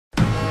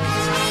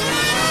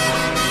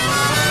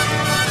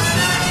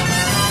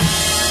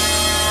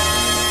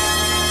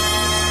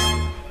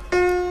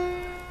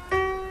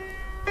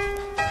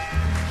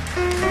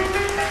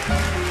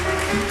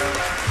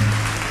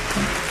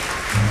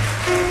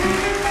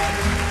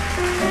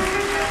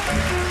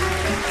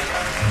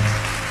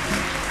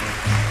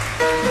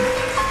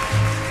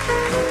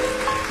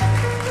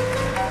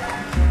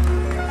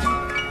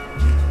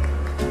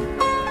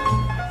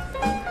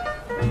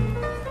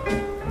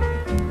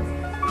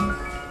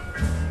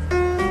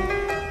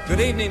Good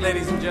evening,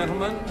 ladies and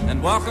gentlemen,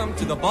 and welcome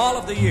to the Ball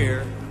of the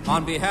Year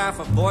on behalf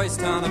of Boys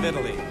Town of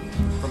Italy.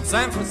 From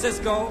San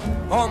Francisco,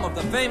 home of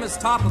the famous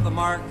Top of the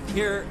Mark,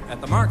 here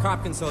at the Mark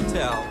Hopkins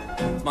Hotel,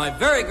 it's my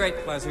very great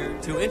pleasure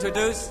to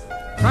introduce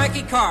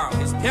Frankie Carle,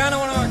 his piano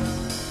and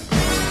orchestra.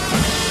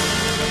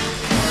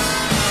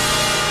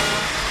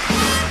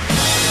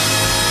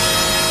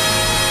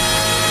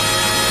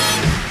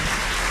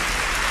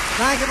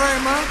 Thank you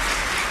very much.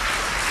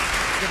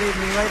 Good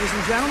evening, ladies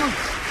and gentlemen.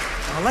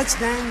 Now let's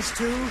dance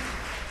to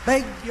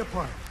Beg Your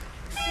Pardon.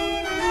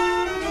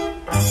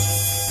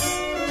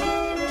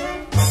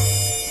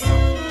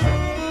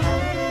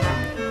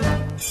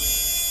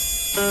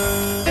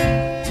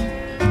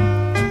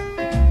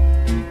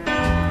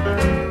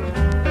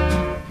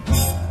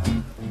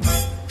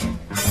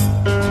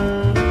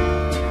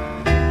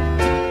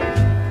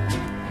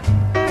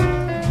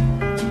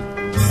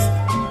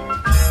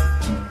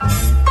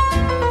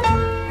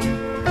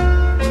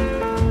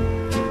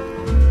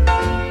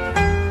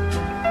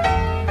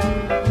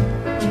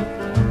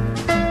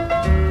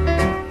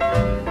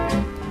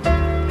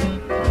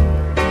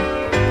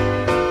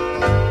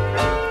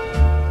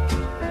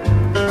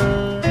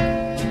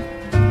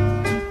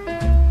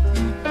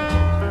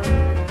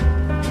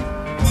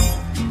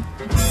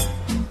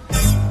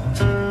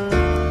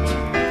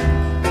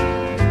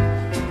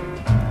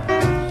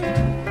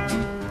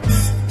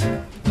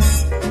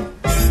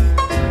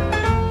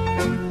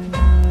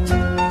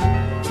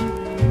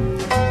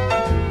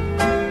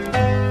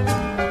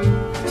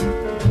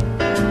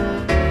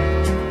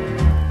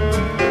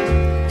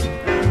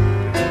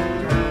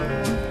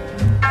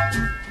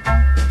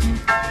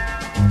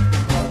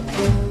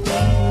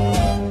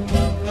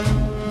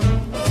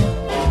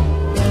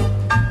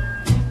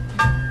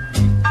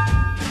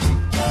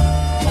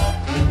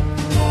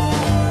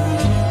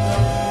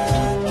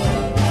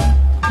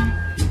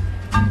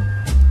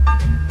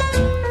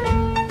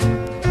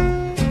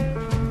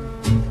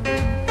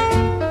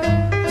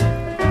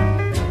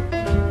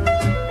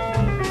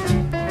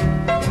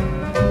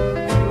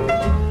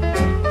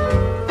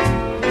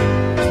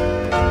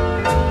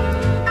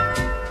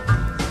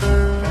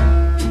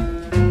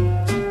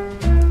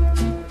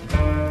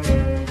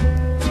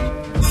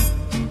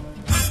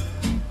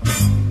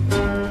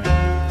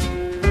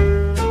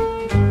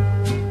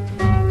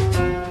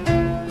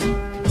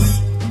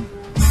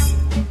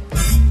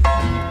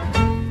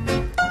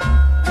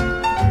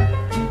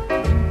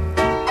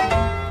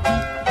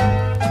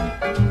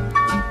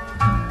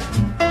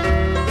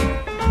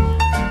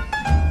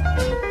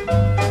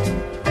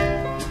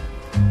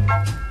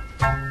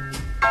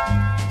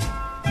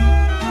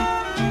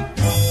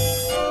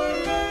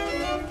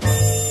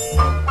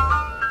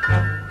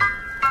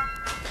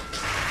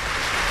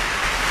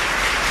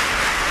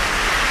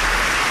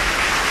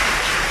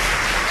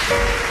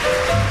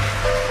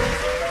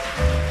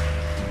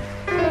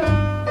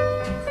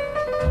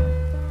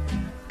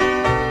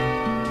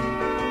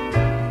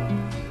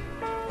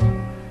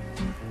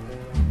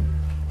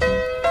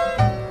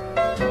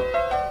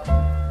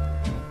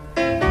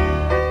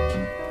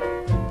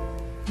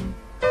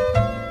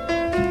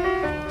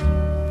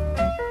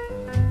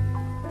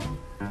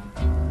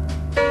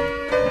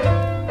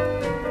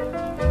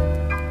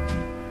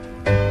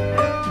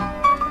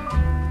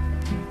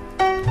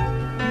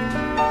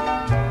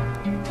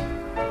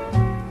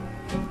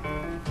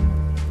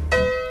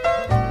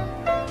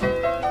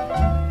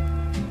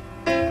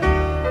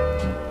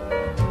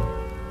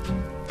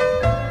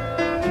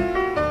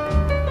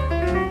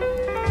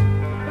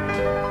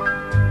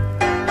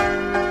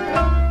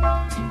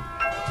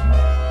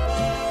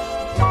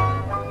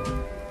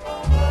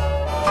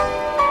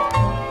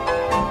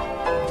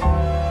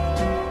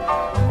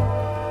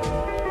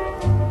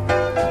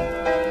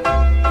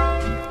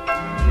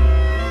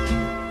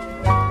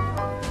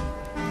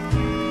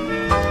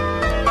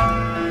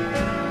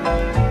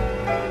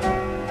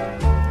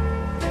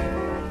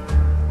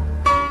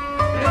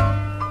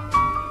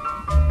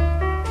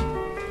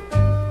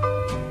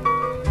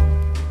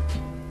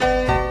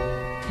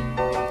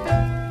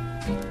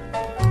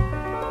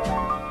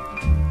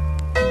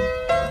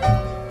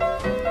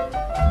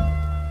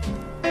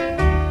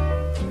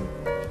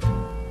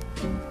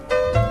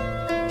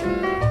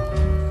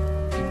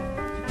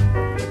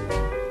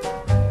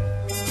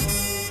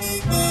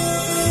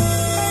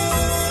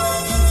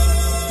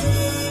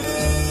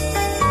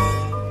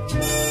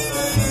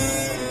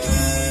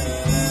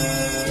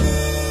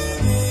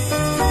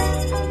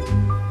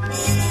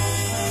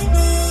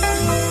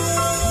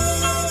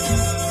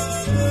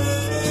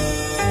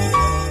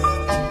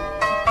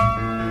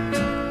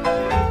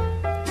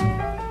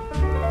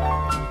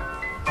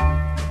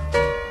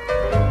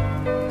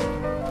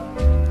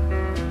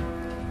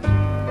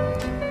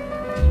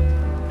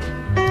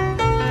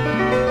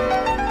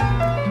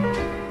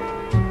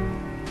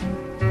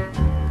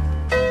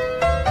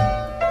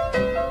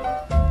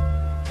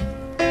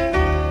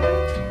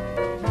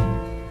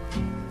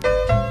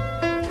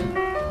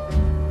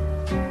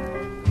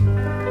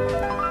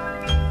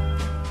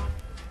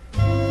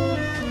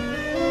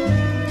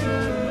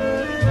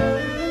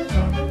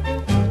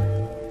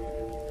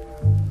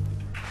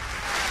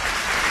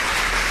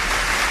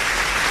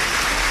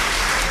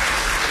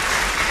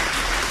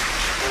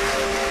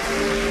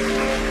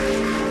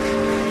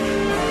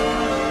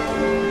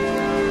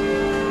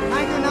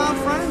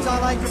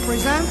 like to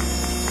present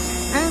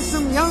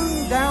handsome young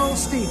Darryl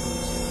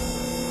Stevens.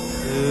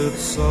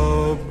 It's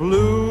a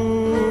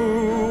blue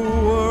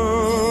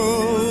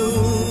world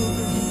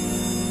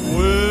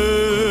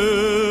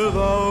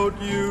without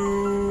you.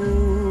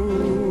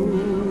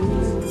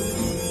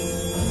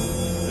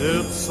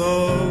 It's a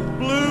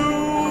blue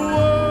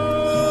world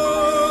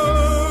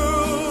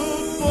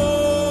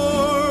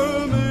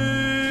for me.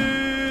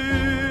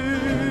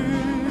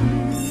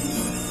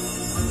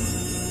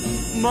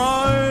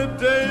 My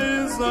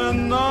days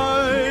and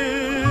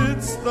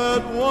nights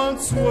that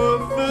once were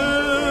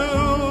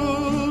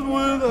filled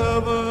with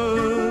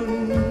heaven,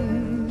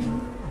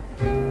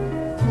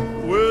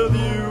 with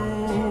you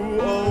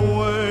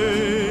away,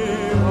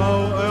 how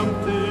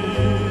empty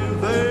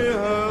they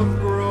have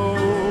grown.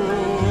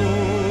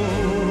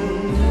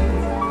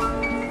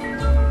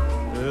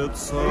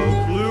 It's a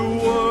blue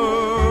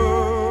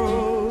world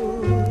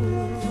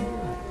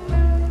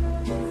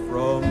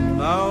from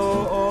now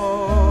on.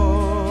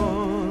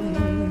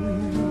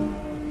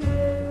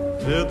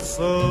 It's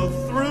a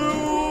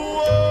through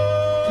world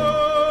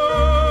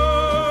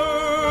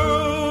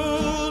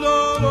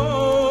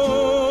alone.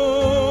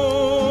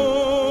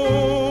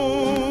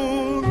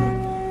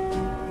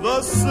 The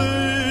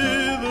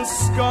sea, the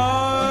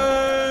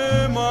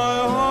sky, my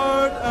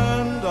heart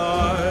and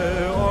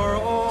I are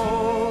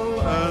all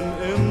an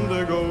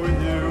indigo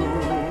hue.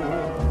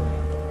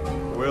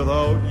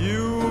 Without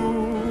you,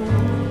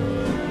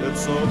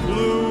 it's a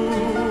blue,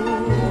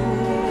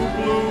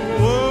 blue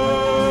world.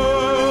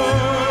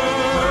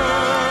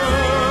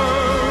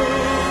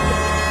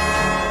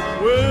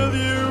 With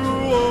you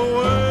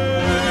away,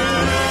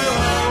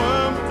 how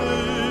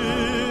empty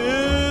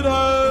it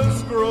has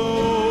grown.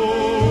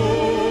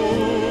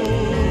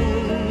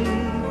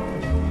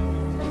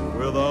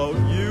 Without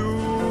you,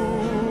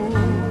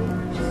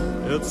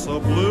 it's a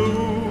blue,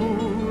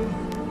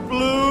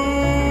 blue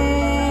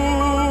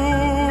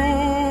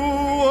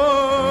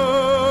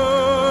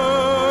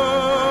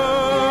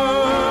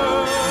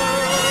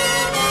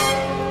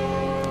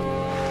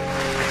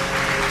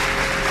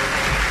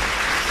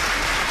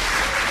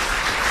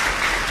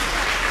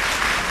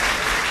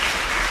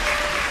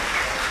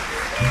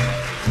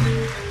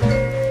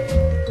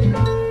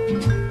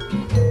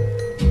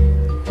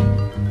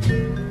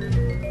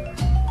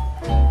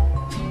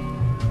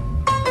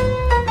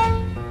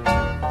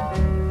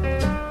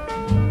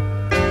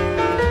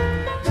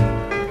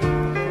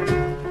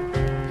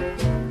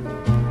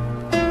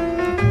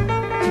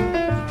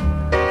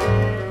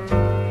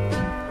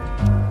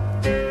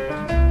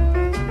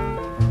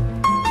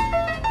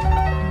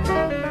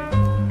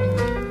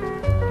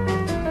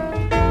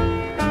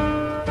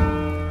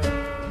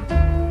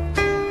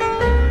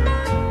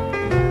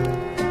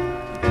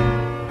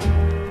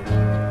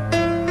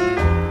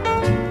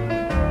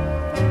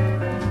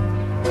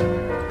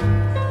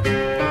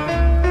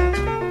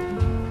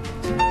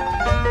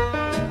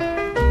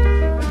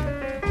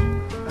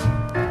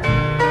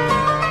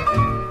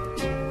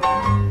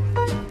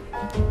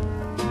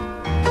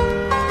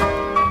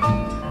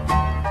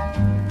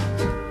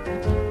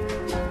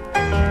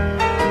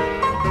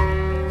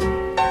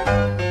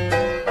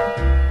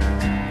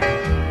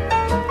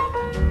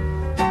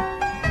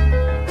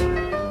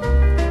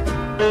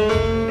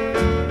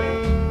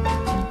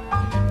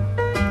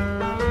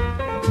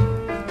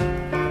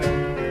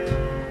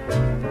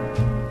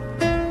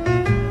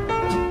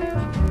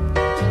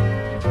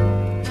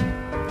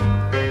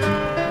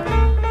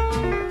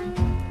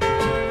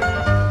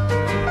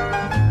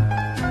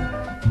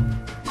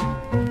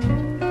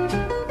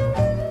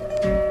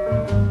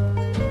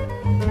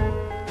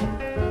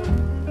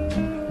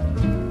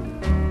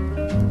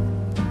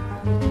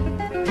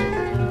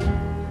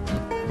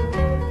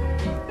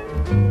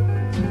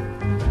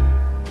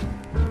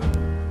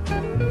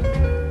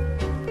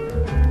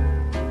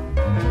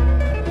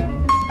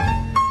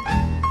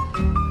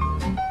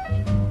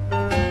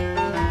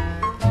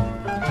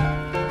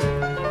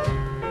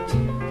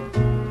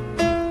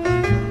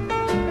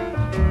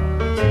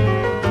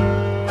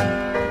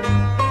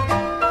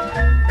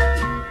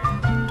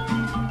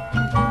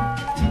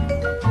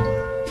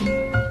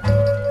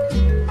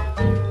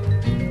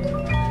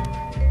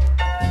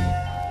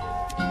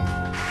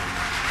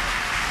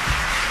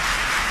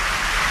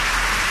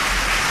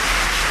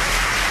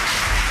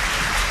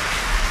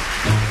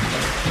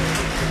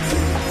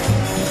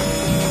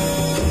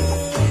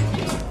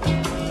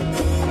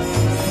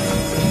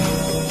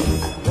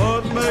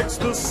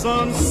the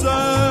sunset?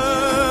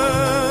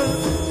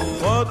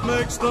 What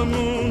makes the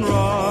moon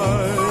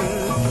rise?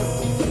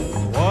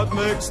 What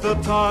makes the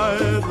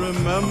tide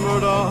remember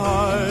to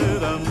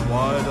hide? And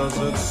why does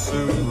it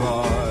soon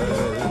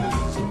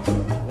rise?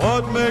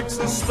 What makes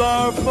the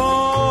star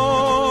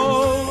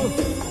fall?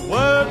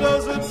 Where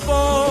does it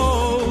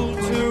fall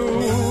to?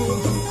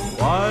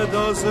 Why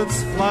does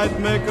its flight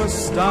make us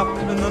stop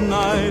in the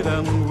night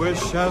and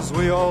wish as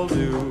we all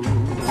do?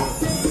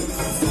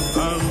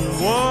 And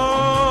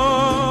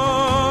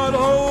what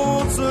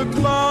holds a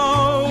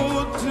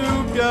cloud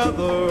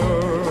together?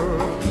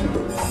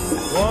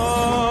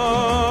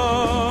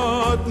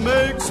 What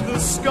makes the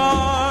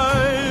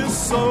sky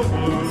so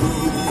blue?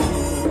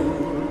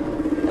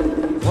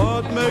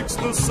 What makes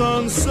the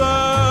sun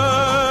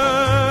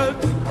set?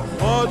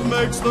 What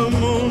makes the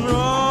moon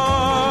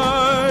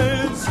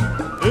rise?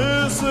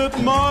 Is it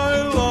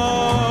my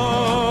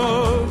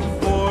love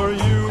for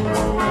you?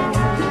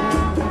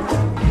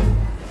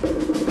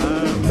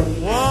 And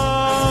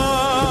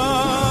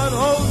what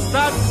holds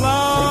that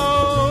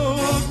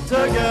cloud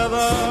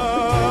together?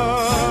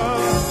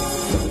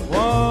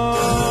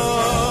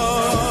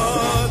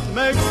 What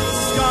makes the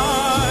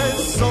sky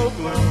so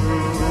blue?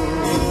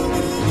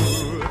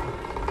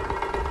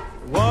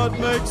 What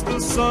makes the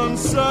sun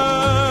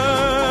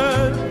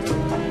set?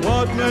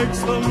 What makes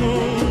the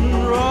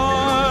moon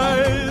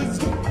rise?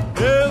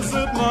 Is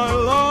it my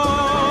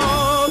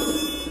love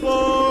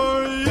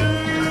for you?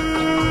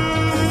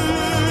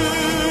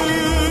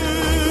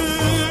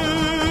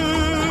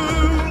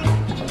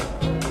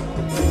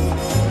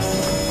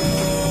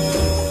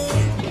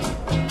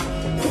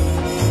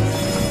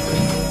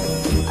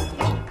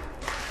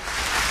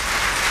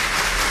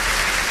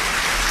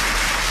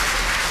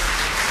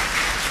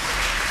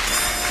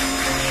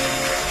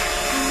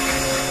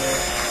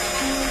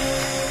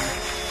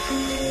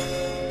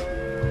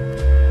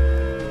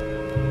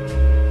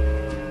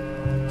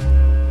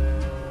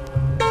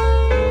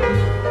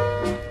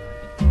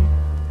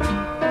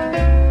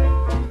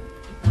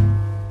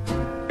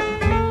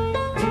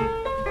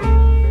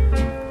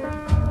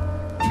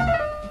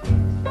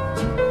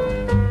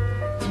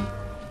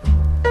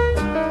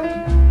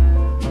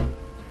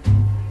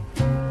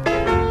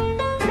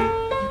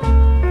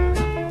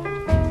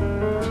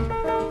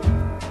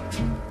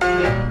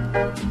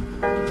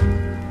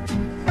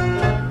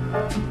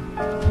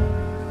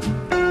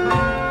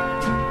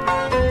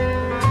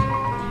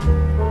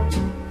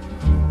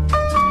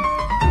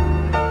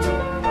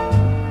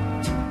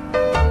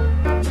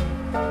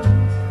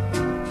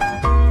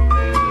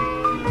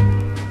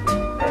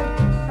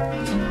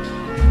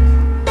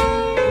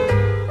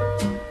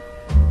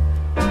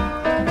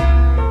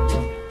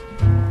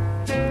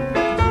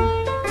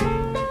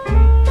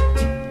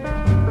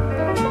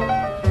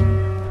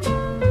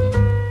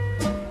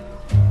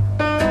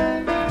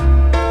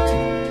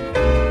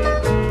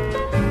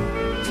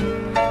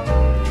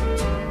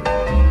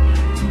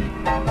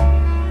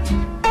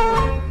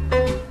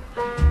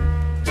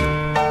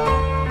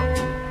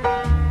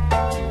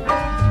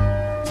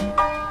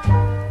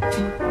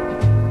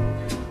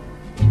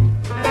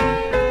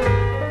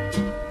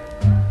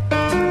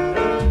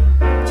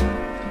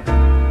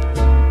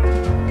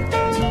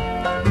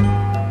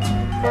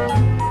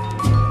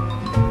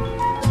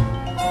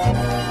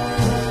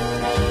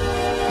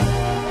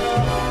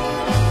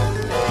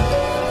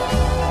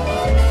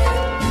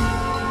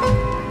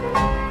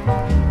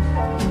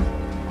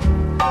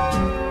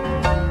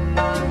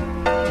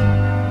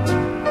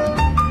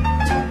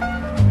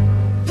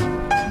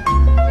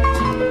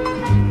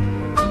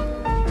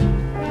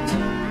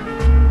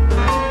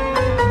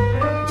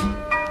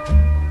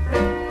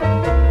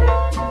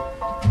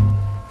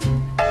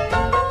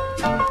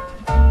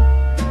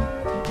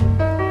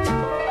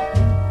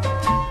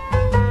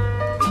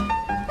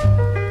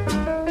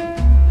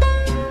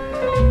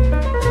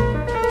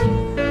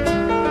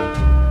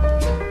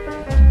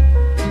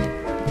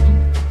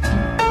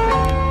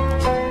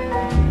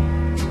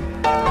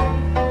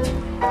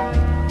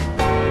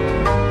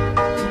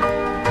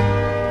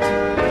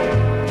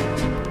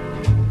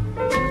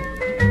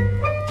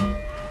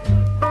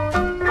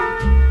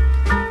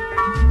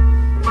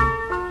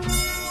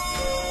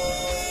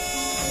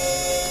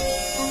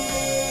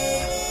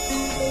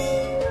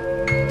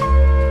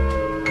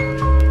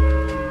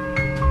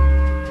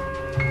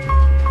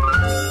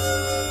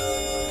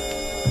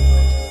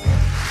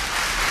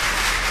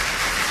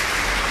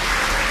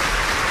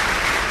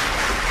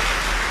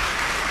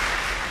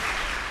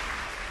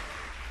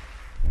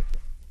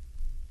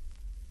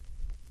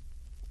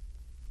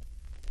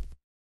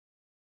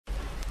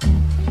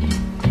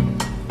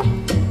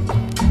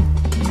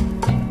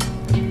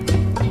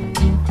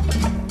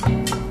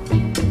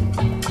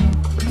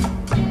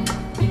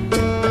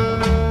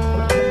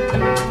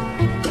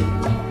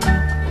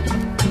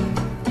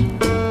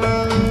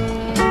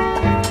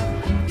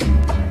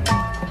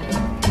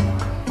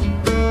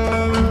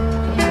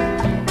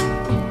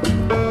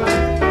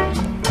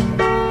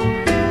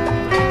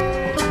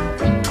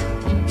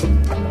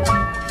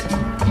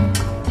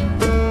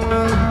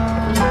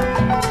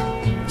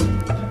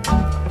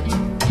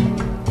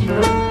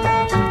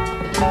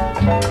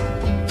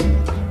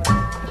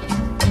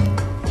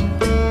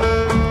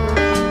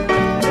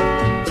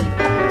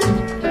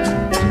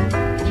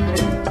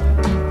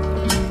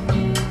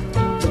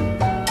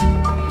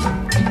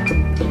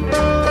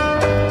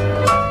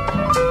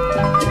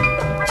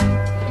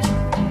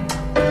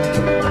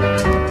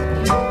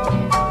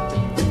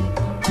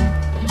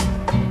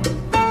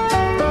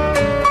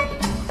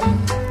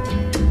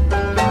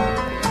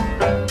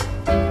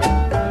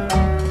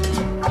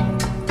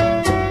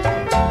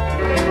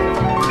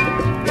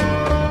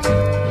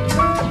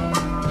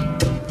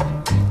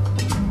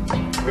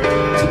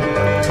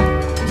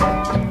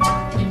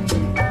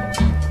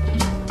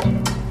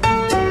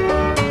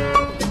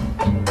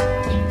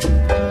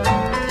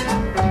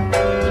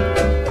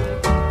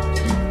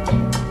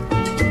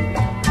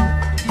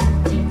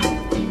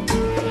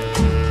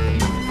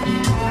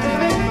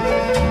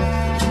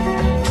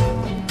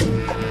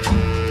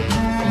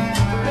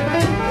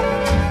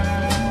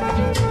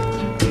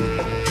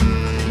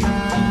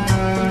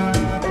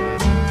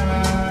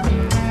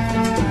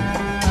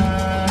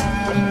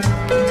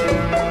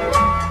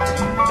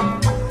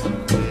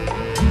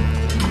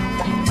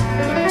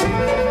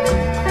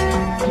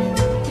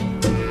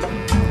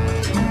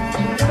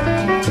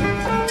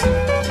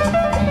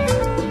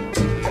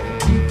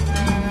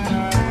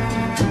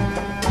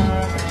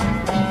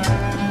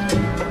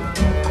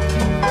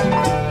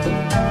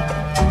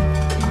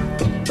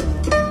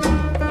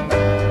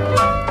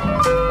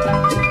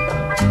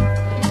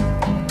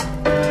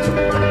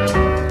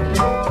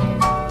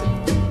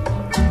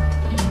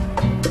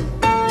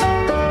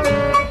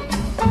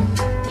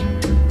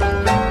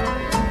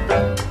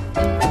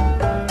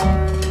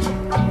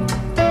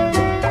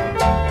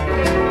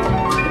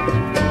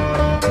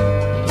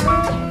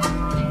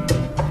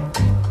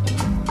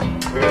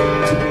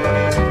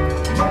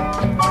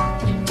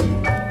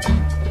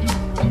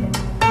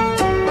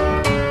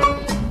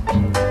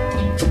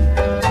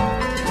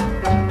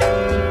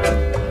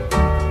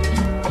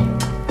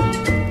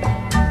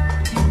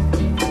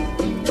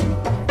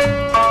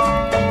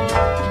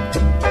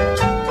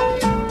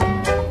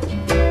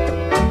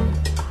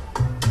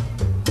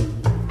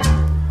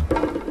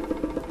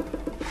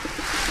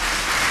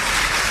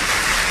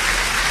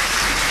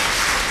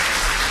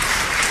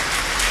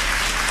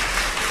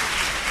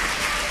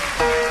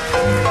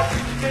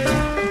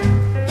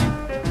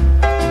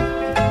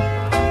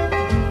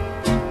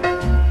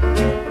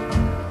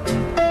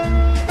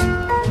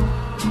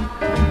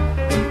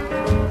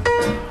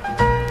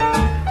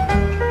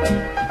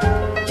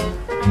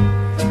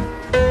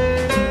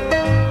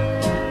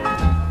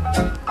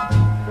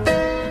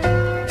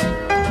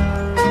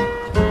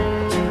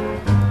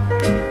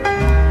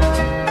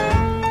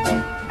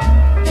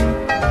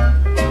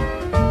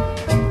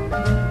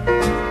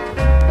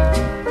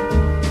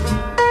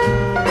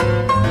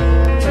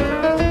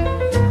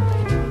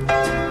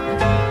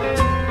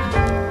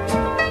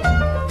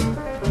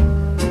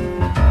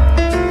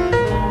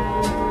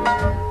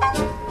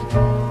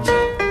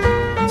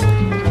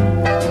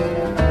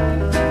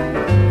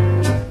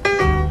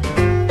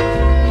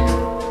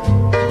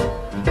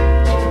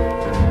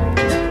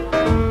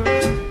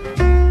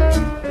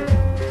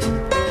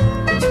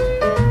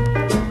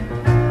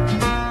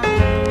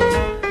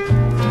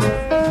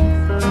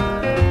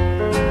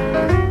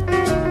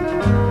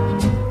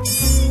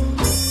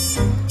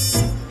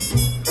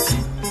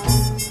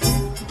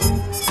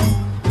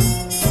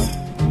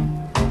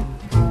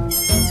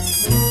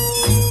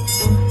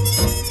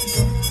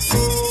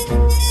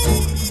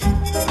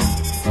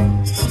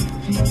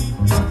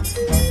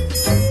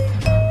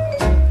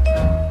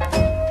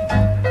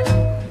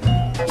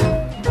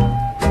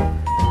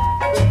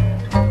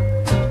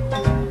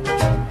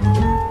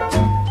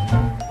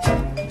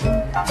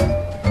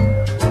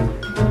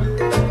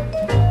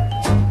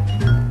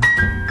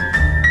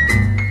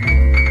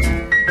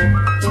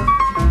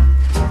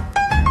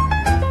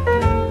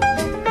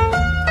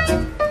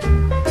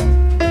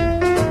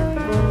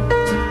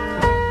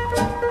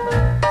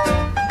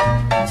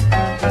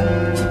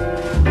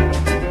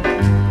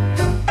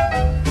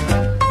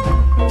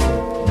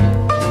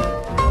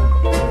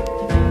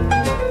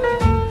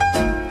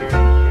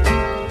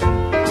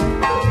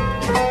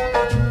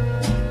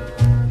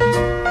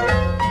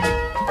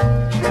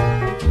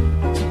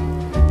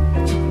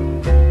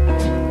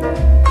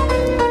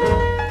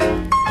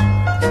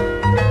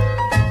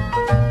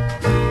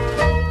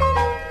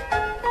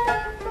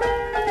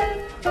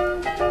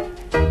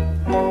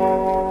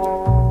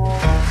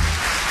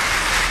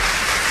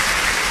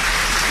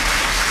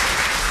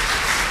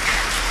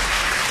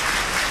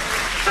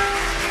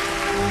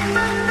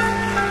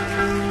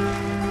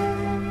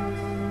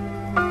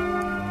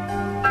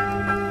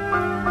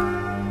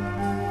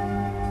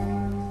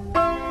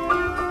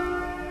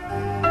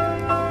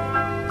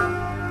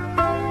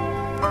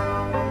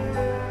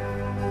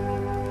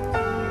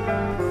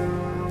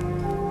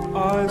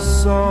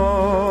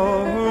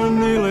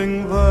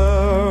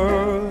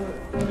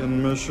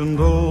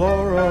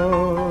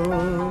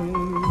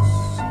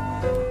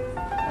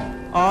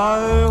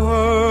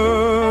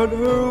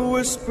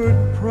 whispered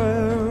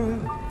prayer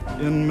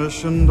in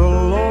Mission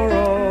Delores.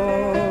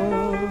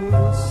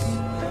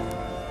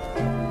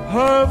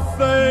 Her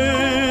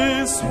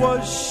face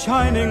was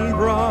shining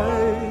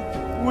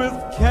bright with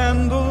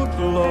candle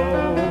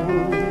glow.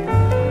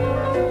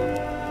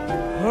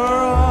 Her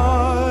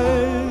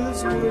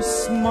eyes were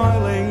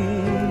smiling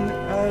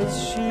as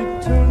she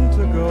turned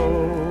to go.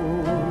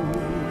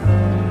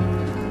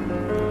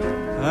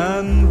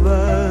 And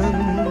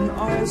then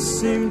I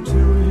seemed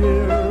to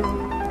hear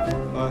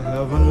a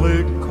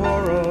heavenly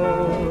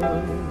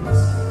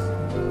chorus.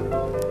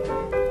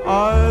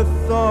 I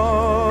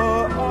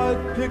thought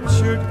I'd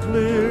pictured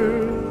clear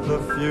the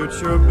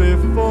future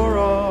before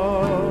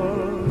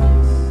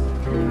us,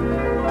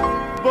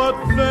 but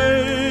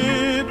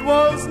fate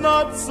was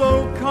not so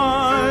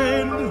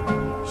kind.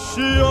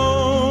 She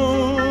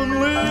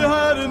only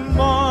had in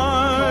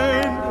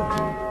mind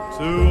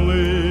to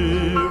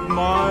leave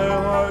my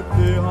heart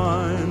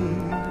behind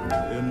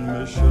in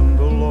Mission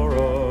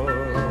Delores.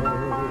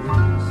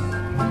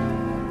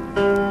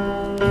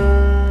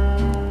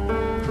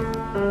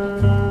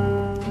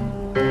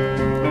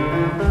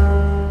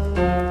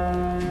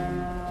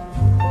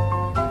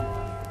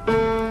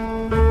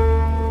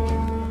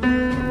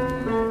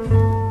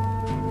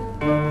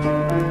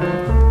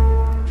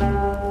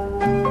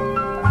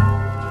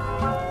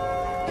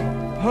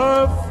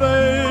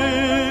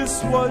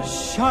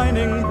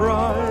 Shining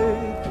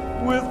bright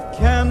with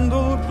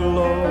candle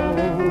glow.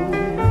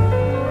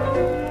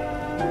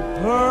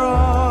 Her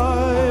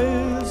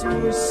eyes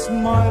were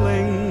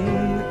smiling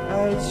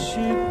as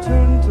she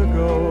turned to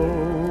go.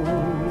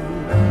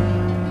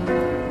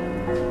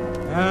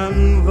 And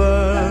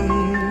then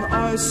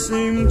I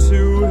seemed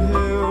to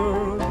hear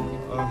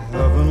a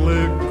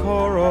heavenly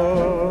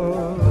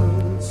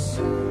chorus.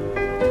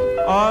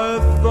 I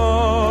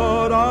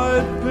thought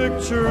I'd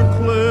picture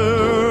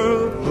clear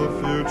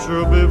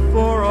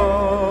before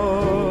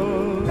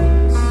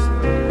us,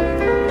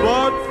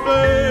 but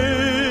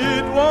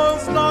fate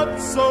was not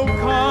so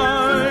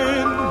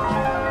kind.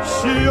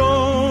 She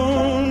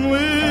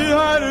only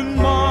had in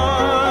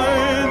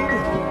mind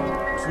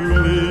to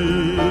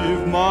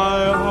leave my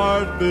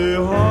heart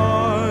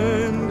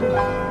behind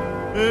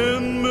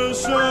in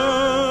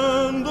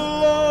Mission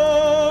Delores.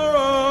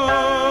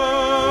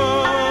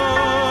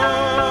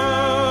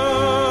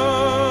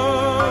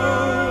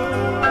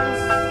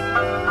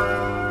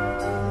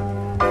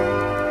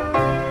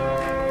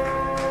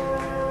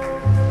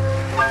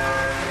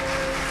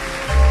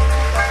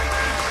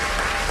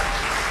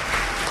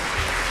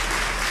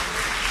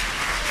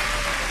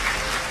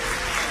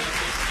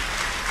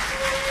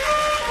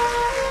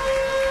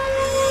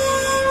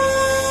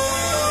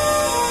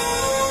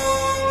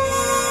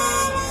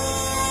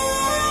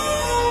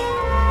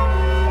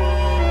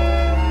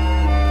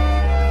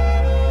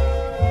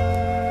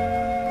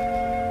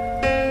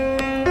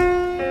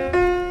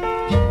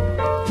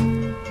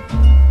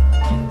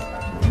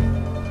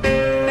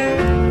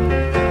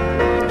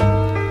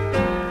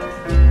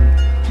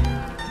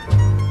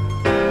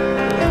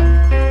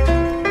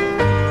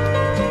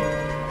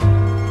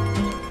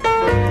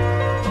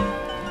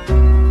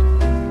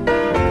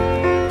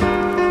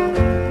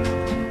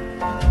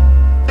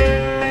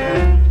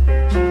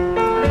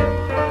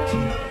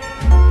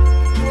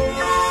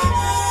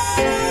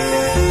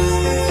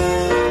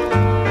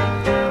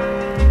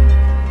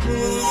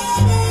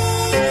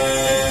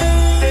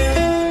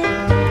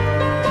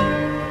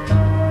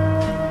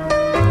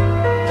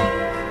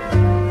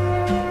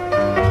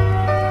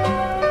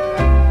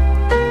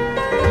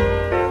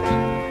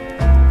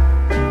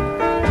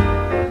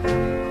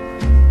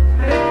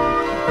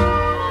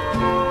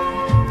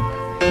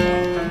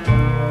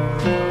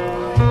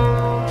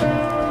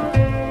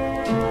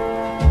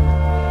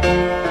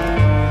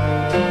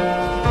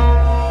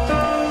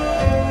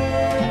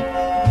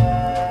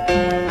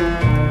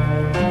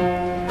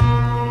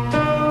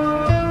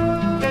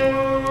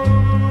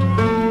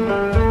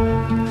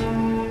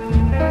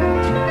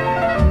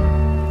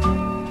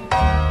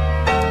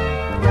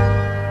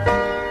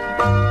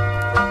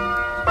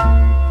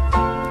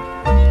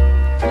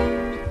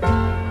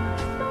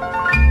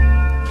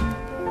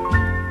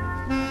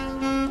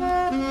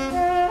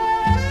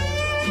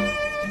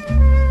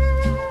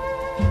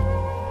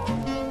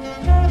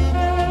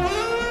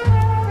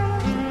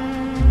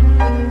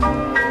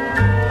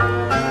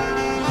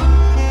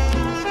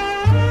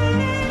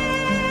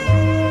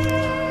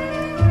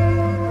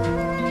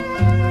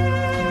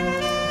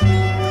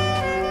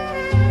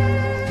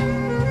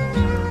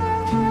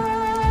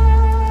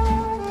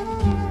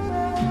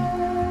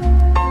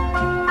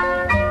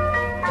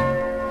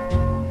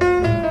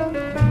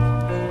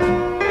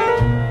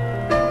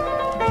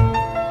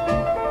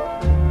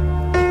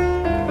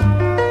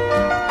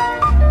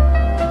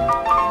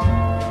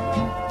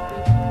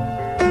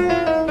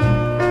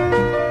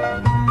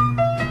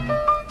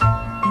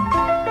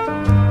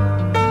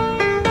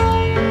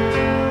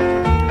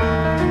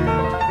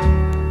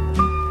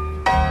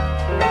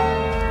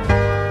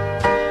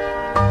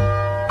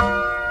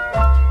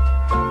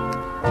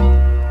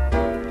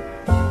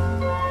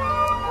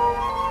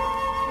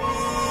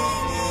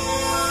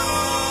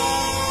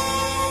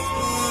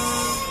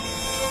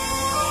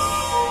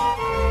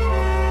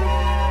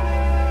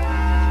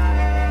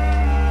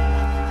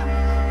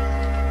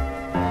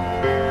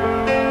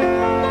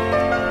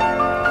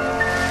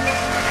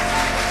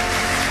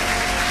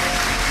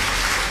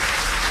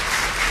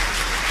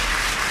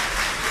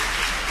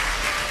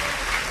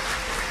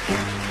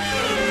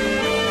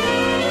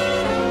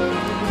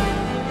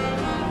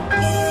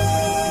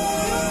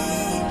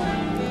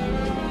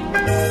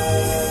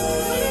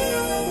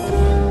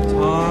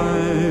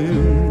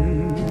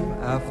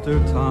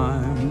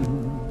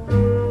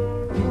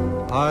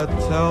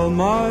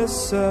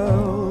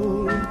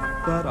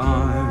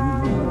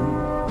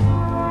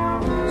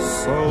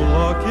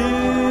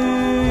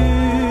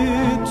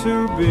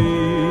 to be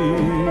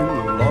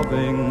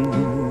loving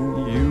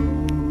you.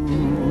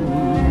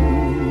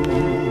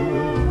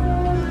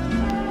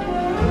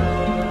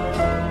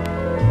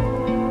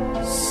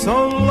 So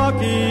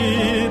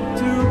lucky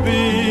to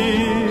be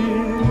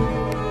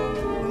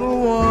the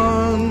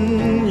one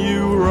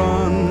you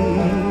run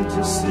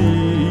to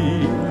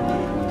see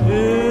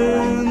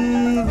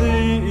in the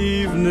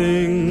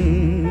evening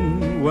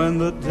when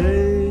the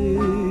day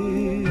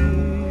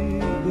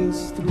is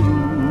through.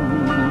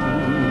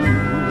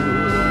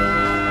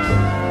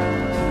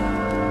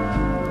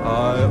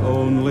 I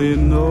only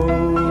know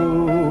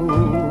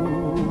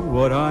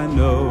what I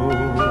know.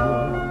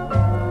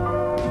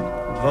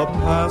 The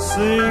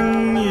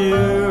passing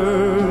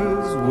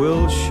years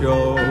will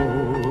show.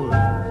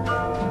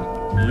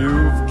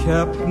 You've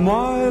kept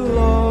my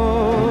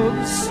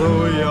love so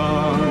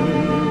young,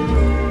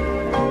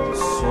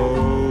 so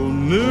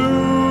new.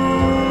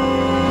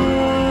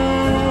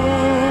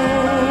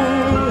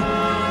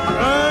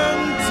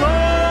 And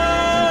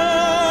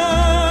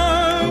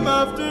time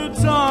after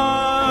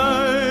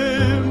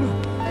time,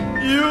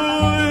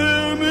 you'll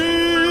hear me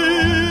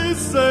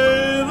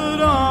say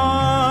that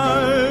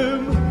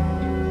I'm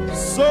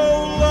so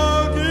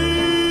lucky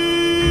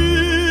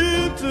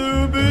to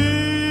be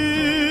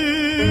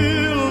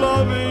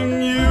loving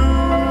you.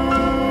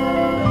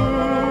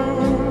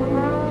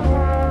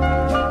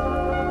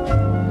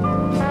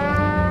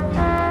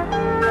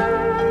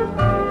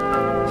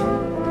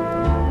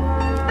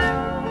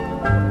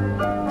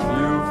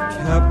 You've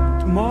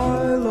kept my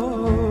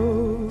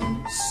love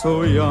so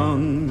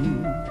young,